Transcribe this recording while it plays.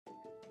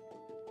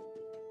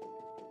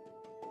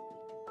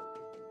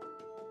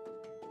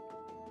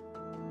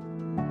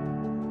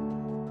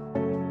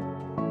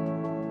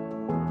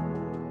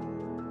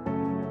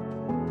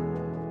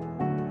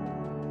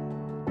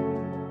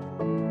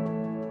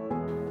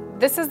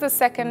This is the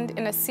second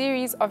in a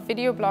series of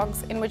video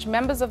blogs in which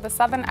members of the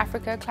Southern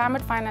Africa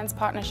Climate Finance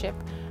Partnership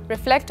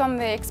reflect on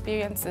their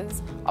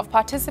experiences of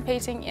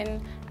participating in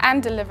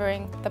and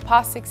delivering the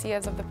past 6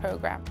 years of the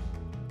program.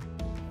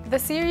 The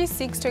series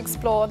seeks to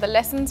explore the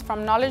lessons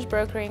from knowledge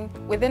brokering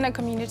within a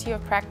community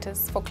of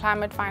practice for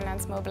climate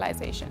finance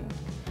mobilization.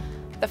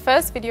 The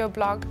first video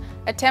blog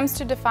attempts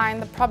to define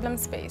the problem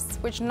space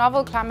which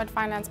novel climate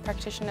finance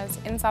practitioners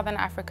in Southern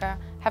Africa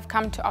have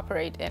come to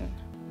operate in.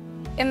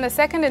 In the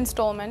second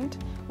installment,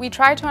 we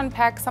try to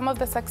unpack some of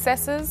the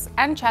successes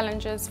and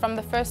challenges from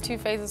the first 2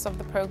 phases of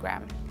the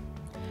program.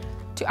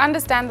 To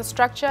understand the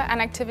structure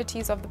and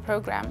activities of the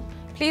program,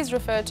 please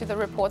refer to the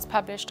reports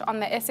published on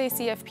the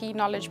SACFP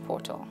Knowledge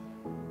Portal.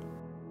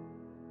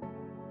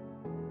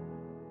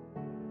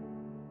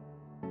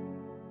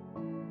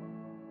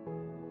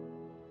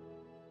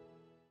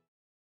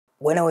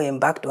 When we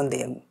embarked on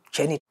the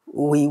journey,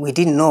 we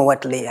didn't know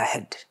what lay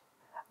ahead.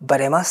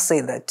 But I must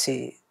say that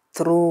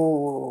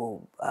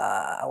through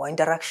our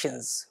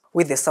interactions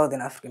with the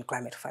Southern African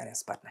Climate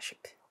Finance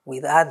Partnership,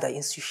 with other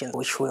institutions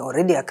which were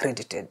already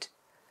accredited,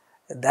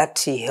 that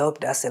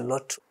helped us a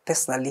lot.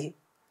 Personally,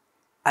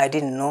 I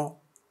didn't know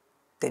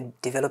the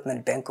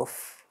Development Bank of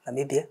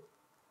Namibia,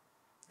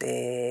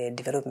 the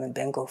Development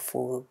Bank of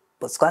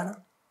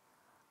Botswana.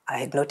 I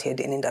had not had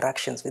any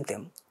interactions with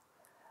them.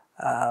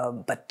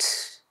 But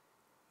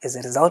as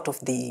a result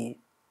of the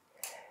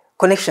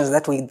connections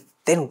that we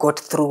then got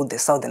through the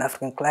Southern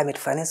African Climate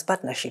Finance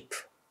Partnership,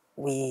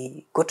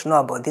 we got to know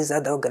about these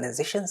other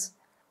organizations.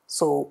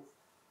 So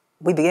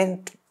we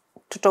began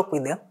to talk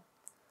with them,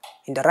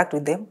 interact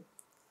with them,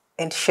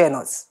 and share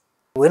notes.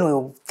 When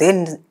we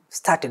then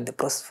started the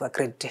process of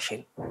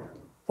accreditation,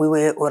 we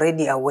were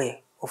already aware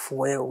of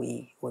where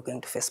we were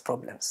going to face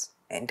problems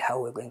and how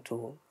we're going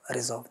to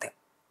resolve them.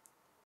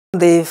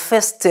 The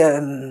first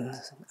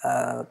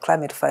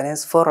Climate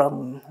Finance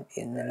Forum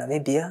in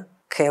Namibia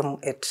came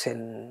at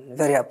a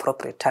very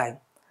appropriate time.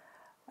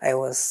 I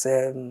was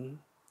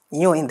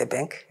new in the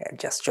bank. I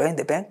just joined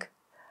the bank,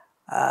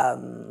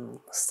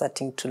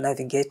 starting to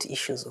navigate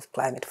issues of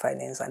climate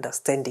finance,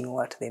 understanding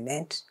what they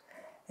meant,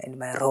 and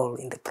my role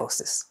in the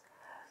process.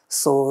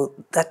 So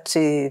that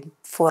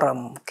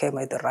forum came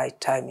at the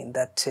right time in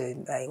that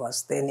I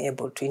was then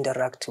able to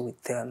interact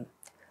with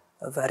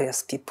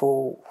various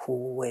people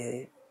who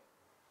were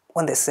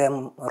on the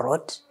same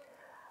road.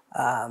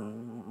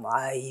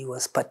 I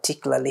was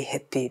particularly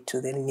happy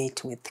to then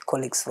meet with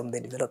colleagues from the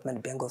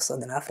Development Bank of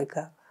Southern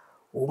Africa,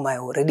 whom I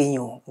already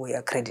knew were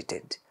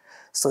accredited.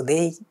 So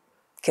they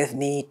gave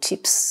me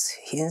tips,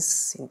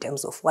 hints in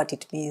terms of what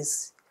it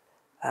means,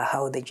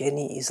 how the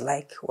journey is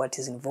like, what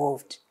is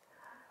involved.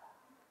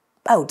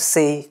 I would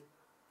say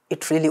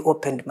it really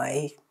opened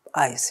my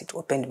eyes, it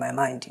opened my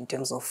mind in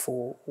terms of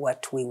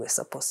what we were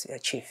supposed to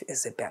achieve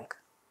as a bank.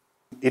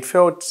 It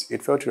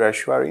felt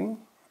reassuring.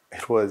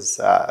 It was,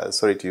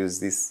 sorry to use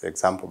this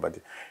example, but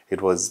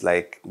it was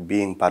like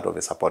being part of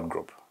a support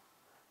group.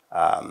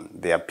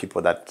 There are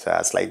people that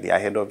are slightly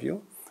ahead of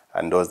you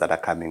and those that are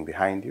coming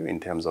behind you in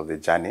terms of the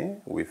journey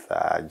with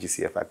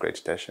GCF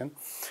accreditation.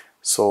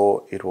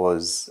 So it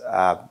was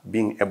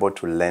being able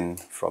to learn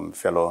from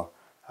fellow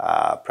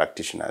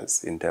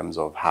practitioners in terms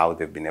of how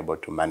they've been able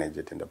to manage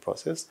it in the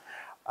process.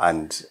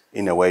 And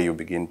in a way, you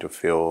begin to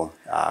feel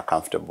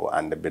comfortable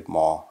and a bit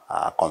more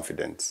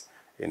confident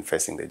in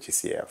facing the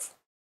GCF.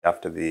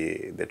 After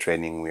the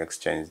training, we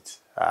exchanged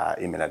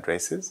email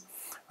addresses,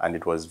 and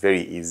it was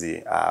very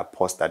easy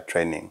post that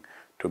training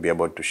to be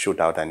able to shoot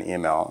out an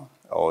email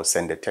or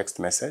send a text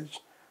message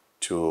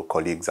to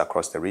colleagues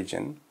across the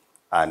region.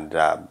 And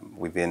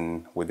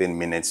within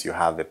minutes, you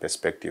have a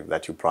perspective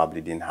that you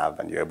probably didn't have,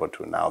 and you're able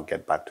to now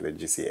get back to the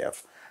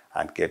GCF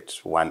and get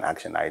one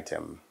action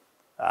item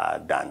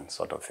done,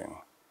 sort of thing.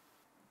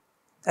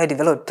 I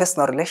developed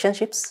personal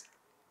relationships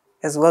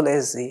as well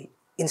as the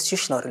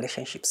institutional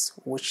relationships,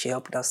 which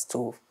helped us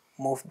to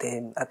move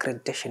the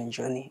accreditation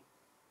journey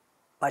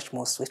much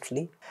more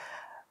swiftly.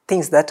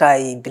 Things that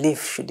I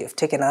believe should have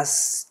taken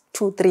us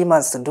 2-3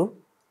 months to do,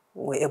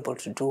 we were able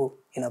to do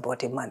in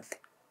about a month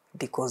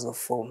because of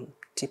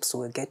tips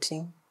we were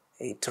getting.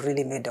 It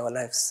really made our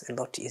lives a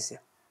lot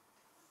easier.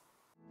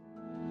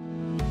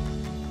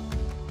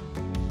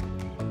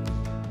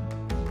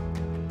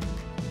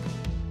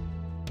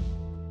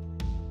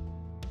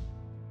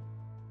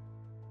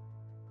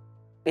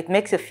 It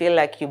makes you feel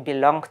like you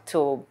belong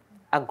to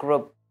a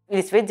group.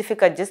 It's very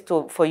difficult just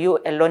for you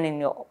alone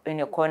in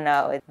your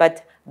corner,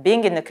 but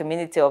being in a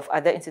community of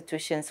other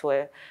institutions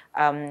where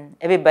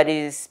everybody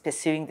is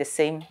pursuing the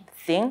same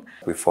thing.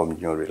 We form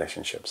new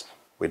relationships.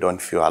 We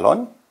don't feel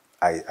alone.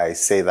 I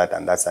say that,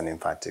 and that's an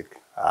emphatic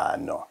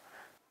no.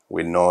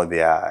 We know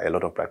there are a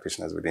lot of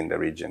practitioners within the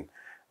region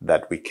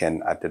that we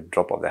can, at the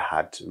drop of the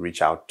hat,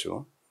 reach out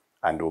to,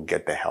 and we'll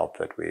get the help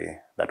that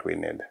we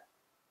need.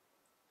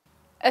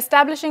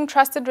 Establishing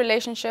trusted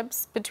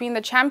relationships between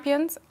the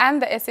champions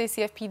and the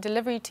SACFP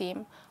delivery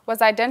team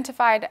was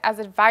identified as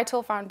a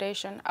vital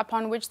foundation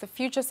upon which the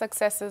future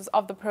successes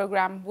of the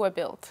program were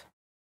built.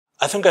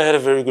 I think I had a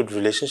very good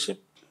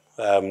relationship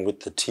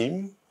with the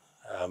team.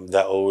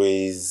 They're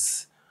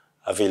always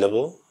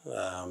available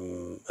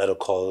at a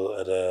call,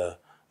 at a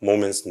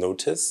moment's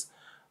notice.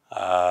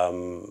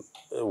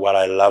 What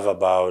I love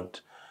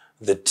about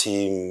the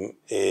team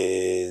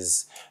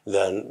is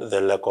the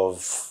lack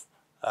of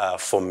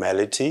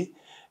formality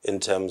in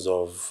terms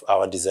of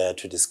our desire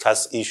to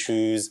discuss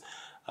issues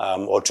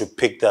or to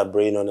pick their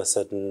brain on a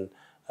certain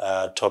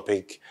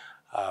topic.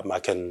 I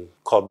can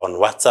call on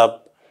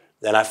WhatsApp,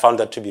 and I found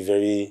that to be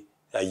very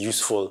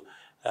useful,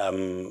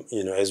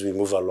 as we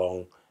move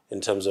along in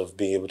terms of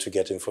being able to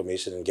get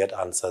information and get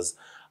answers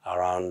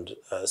around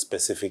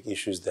specific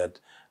issues that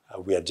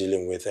we are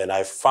dealing with. And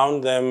I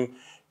found them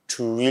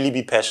to really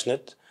be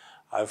passionate.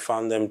 I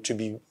found them to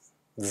be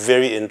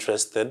very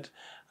interested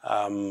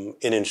in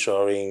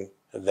ensuring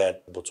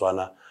that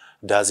Botswana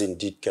does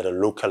indeed get a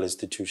local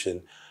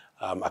institution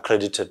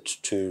accredited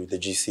to the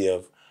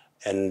GCF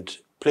and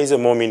plays a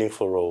more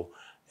meaningful role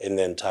in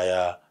the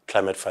entire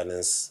climate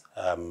finance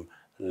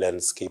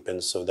landscape.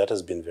 And so that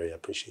has been very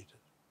appreciated.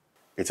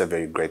 It's a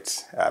very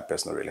great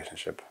personal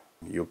relationship.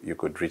 You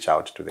could reach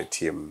out to the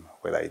team,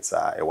 whether it's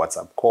a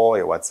WhatsApp call, a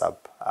WhatsApp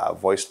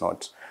voice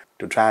note,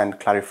 to try and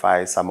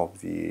clarify some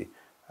of the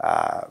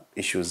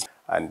issues,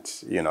 and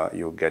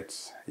you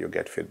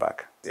get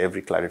feedback.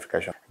 Every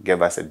clarification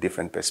gave us a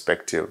different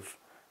perspective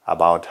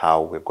about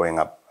how we're going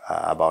up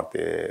about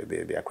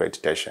the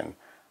accreditation,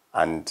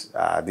 and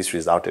this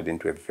resulted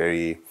into a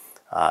very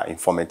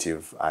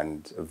informative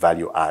and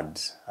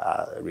value-add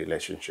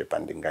relationship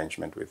and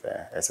engagement with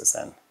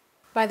SSN.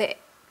 By the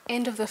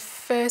end of the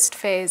first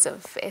phase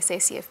of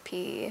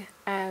SACFP,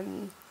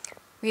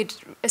 we'd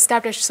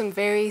established some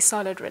very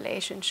solid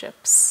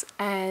relationships,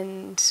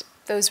 and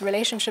those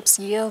relationships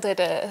yielded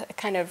a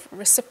kind of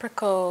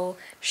reciprocal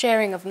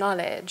sharing of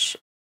knowledge.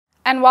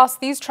 And whilst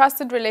these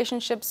trusted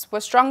relationships were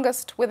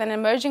strongest with an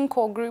emerging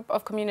core group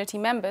of community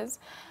members,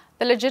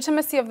 the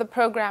legitimacy of the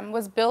program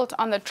was built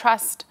on the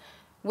trust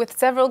with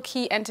several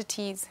key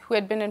entities who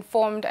had been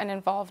informed and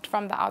involved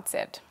from the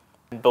outset.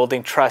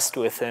 Building trust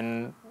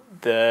within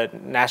the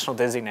national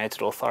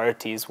designated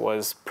authorities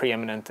was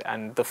preeminent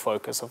and the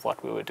focus of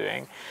what we were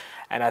doing.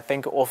 And I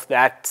think off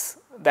that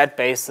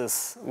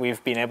basis,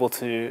 we've been able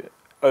to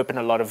open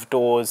a lot of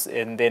doors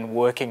in then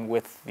working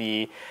with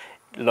the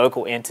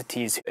local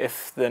entities.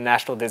 If the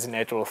national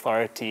designated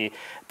authority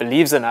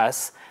believes in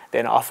us,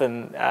 then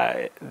often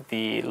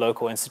the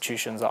local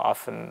institutions are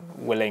often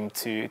willing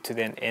to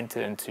then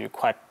enter into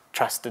quite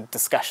trusted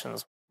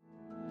discussions.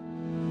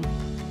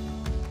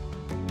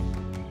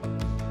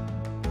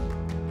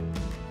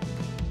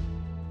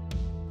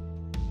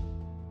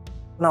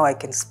 Now I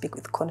can speak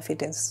with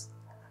confidence.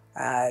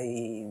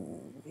 I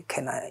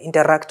can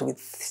interact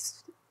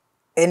with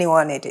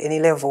anyone at any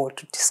level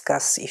to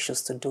discuss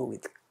issues to do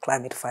with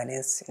climate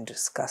finance and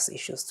discuss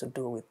issues to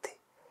do with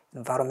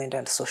environmental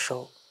and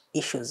social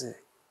issues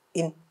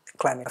in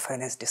climate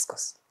finance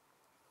discourse.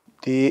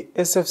 The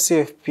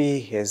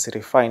SFCFP has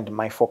refined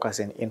my focus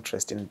and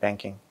interest in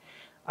banking.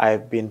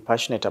 I've been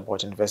passionate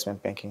about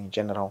investment banking in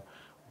general,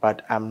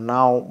 but I'm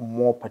now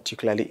more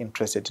particularly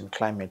interested in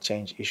climate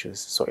change issues.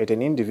 So at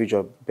an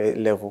individual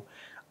level,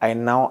 I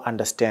now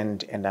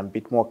understand and I'm a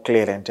bit more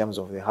clear in terms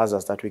of the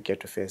hazards that we get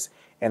to face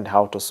and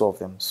how to solve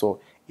them. So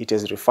it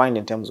has refined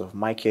in terms of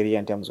my career,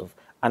 in terms of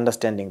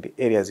understanding the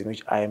areas in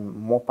which I am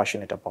more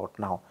passionate about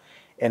now.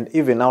 And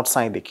even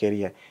outside the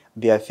career,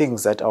 there are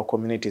things that our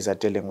communities are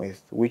dealing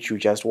with, which you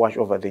just watch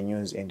over the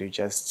news and you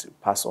just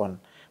pass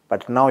on.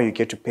 But now you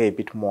get to pay a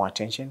bit more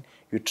attention.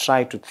 You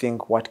try to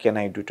think, what can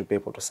I do to be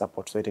able to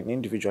support? So at an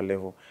individual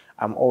level,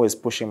 I'm always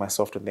pushing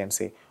myself to then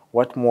say,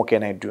 what more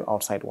can I do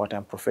outside what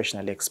I'm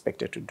professionally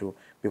expected to do?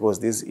 Because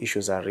these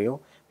issues are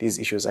real, these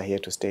issues are here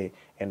to stay,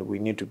 and we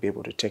need to be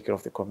able to take care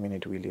of the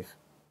community we live.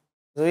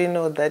 We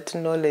know that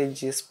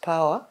knowledge is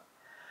power.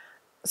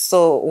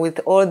 So with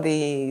all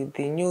the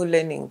new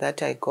learning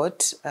that I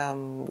got,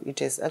 it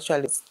has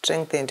actually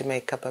strengthened my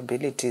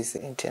capabilities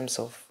in terms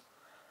of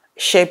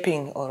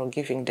shaping or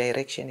giving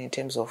direction in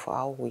terms of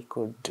how we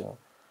could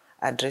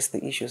address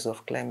the issues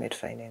of climate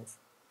finance.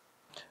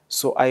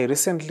 So I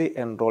recently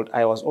enrolled,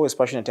 I was always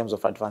passionate in terms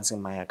of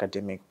advancing my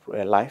academic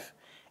life,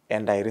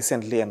 and I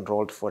recently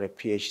enrolled for a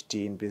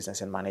PhD in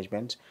business and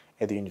management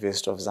at the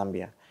University of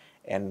Zambia.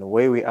 And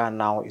where we are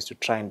now is to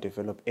try and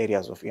develop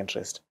areas of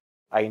interest.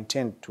 I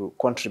intend to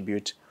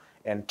contribute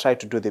and try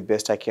to do the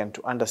best I can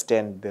to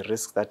understand the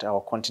risks that our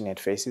continent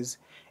faces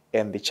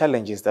and the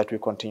challenges that we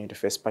continue to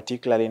face,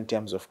 particularly in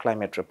terms of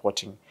climate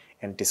reporting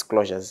and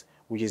disclosures,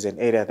 which is an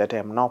area that I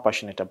am now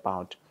passionate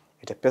about.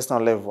 At a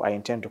personal level, I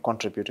intend to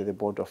contribute to the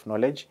board of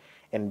knowledge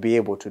and be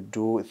able to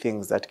do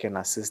things that can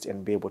assist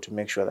and be able to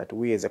make sure that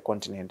we as a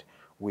continent,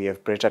 we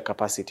have greater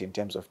capacity in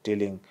terms of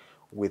dealing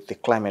with the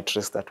climate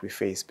risks that we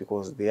face,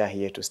 because they are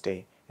here to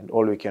stay. And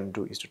all we can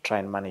do is to try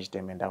and manage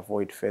them and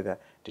avoid further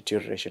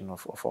deterioration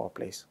of our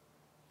place.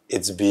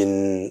 It's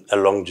been a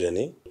long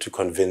journey to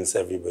convince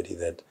everybody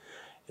that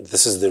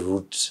this is the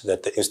route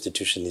that the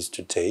institution needs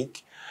to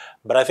take.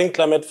 But I think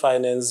climate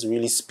finance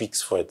really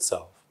speaks for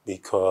itself,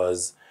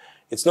 because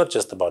it's not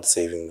just about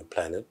saving the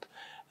planet.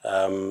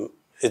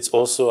 It's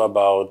also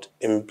about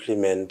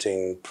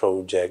implementing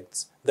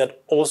projects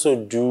that also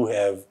do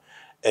have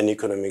an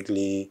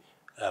economically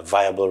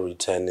viable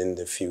return in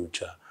the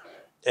future.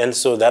 And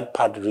so that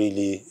part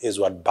really is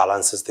what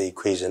balances the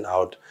equation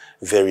out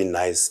very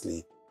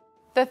nicely.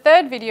 The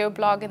third video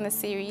blog in the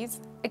series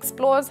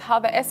explores how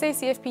the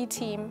SACFP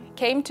team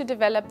came to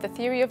develop the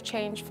theory of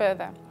change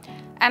further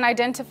and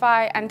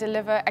identify and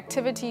deliver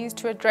activities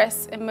to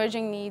address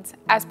emerging needs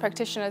as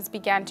practitioners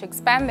began to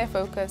expand their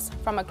focus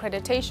from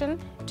accreditation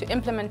to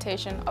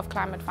implementation of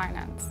climate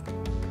finance.